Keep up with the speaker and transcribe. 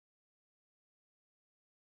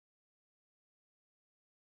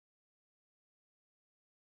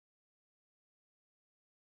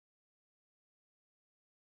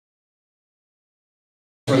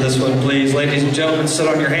For this one, please. Ladies and gentlemen, sit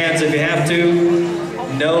on your hands if you have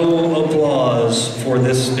to. No applause for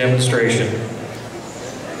this demonstration.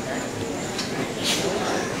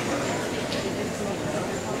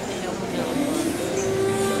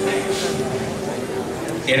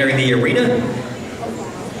 Entering the arena,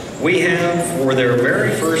 we have, for their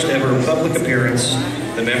very first ever public appearance,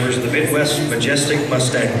 the members of the Midwest Majestic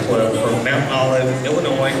Mustang Club from Mount Olive,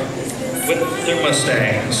 Illinois, with their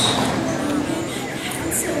Mustangs.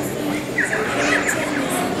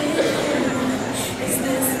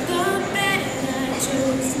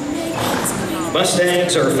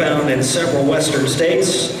 Mustangs are found in several western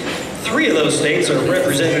states. 3 of those states are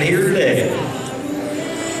represented here today.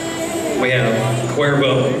 We have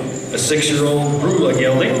Cuervo, a 6-year-old Brula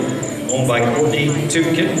gelding, owned by Courtney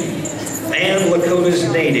Tukin, and Lakota's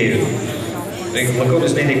Native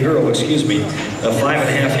girl, a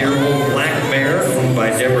 5.5-year-old black mare, owned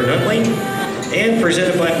by Deborah Nutley, and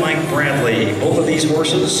presented by Mike Bradley. Both of these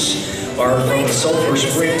horses are from the Sulphur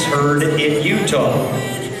Springs herd in Utah.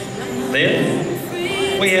 Then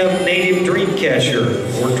we have Native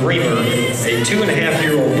Dreamcatcher, or Dreamer, a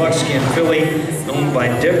 2.5-year-old buckskin filly owned by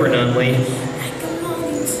Deborah Nutley.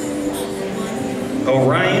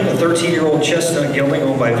 Orion, a 13-year-old chestnut gelding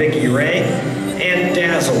owned by Vicki Ray. And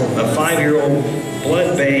Dazzle, a 5-year-old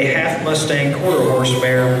Blood Bay half Mustang quarter horse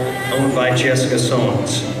mare owned by Jessica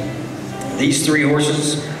Sons. These 3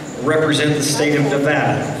 horses represent the state of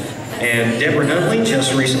Nevada. And Deborah Nutley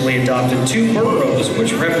just recently adopted 2 burros,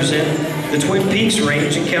 which represent the Twin Peaks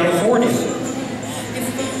range in California.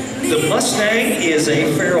 The Mustang is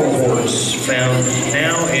a feral horse found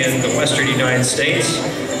now in the western United States.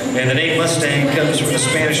 And the name Mustang comes from the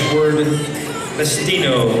Spanish word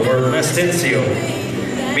mestino, or mesticio,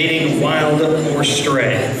 meaning wild or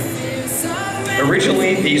stray.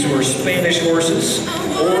 Originally, these were Spanish horses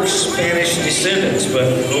or Spanish descendants, but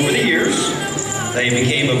over the years, they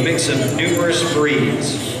became a mix of numerous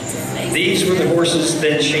breeds. These were the horses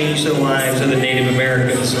that changed the lives of the Native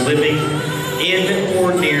Americans living in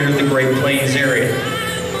or near the Great Plains area.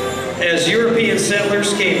 As European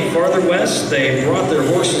settlers came farther west, they brought their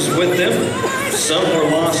horses with them. Some were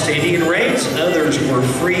lost to Indian raids, others were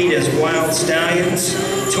freed as wild stallions,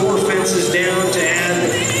 tore fences down to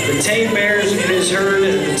add the tame mares in his herd,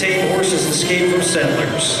 and the tame horses escaped from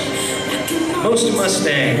settlers. Most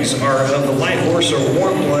Mustangs are of the light horse or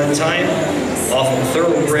warm blood type. Often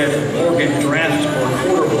thoroughbred Morgan draft or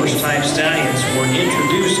quarter horse type stallions were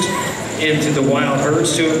introduced into the wild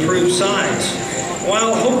herds to improve size,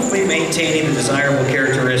 while hopefully maintaining the desirable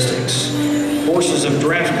characteristics. Horses of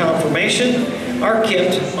draft conformation are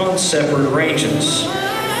kept on separate ranges.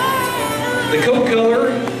 The coat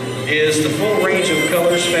color is the full range of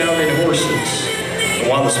colors found in horses. And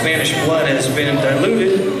while the Spanish blood has been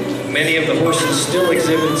diluted, many of the horses still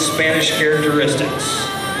exhibit Spanish characteristics.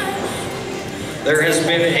 There has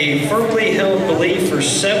been a firmly held belief for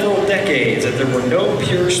several decades that there were no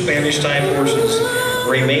pure Spanish-type horses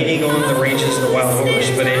remaining on the ranges of the wild horse.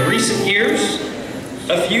 But in recent years,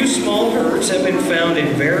 a few small herds have been found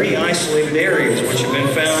in very isolated areas, which have been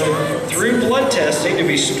found through blood testing to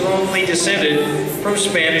be strongly descended from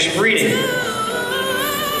Spanish breeding.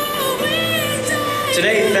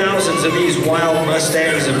 Today, thousands of these wild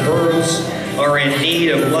Mustangs and burros are in need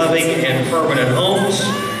of loving and permanent homes.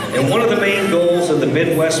 And one of the main goals of the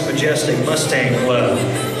Midwest Majestic Mustang Club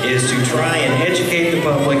is to try and educate the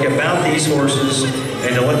public about these horses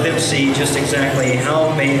and to let them see just exactly how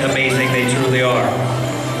amazing they truly are.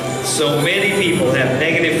 So many people have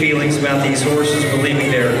negative feelings about these horses,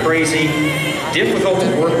 believing they're crazy, difficult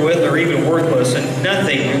to work with, or even worthless, and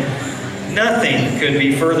nothing could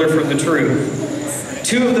be further from the truth.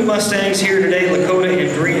 2 of the Mustangs here today, Lakota and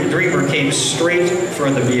Dreamer, came straight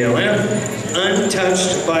from the BLM,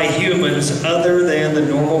 untouched by humans other than the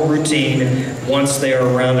normal routine once they are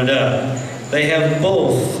rounded up. They have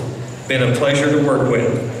both been a pleasure to work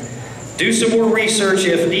with. Do some more research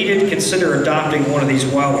if needed. Consider adopting one of these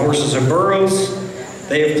wild horses or burros.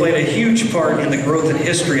 They have played a huge part in the growth and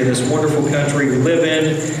history of this wonderful country we live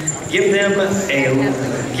in. Give them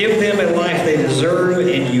a life they deserve,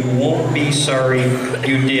 and you won't be sorry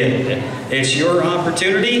you did. It's your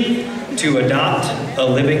opportunity to adopt a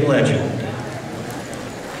living legend.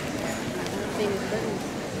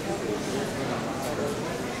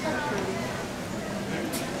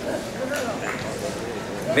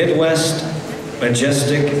 Midwest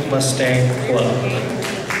Majestic Mustang Club.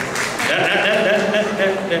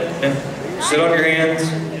 Sit on your hands.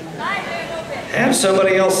 Have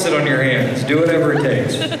somebody else sit on your hands. Do whatever it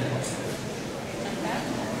takes.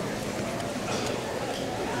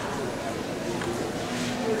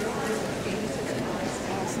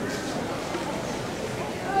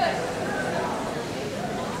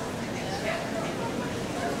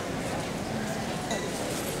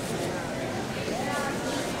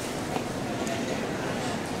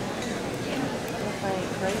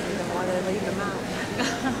 crazy the more they leave them out.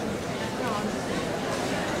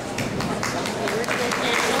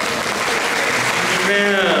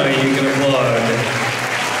 Now you can applaud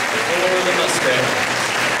for the Mustangs.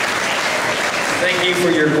 Thank you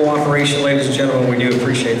for your cooperation, ladies and gentlemen. We do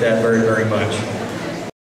appreciate that very, very much.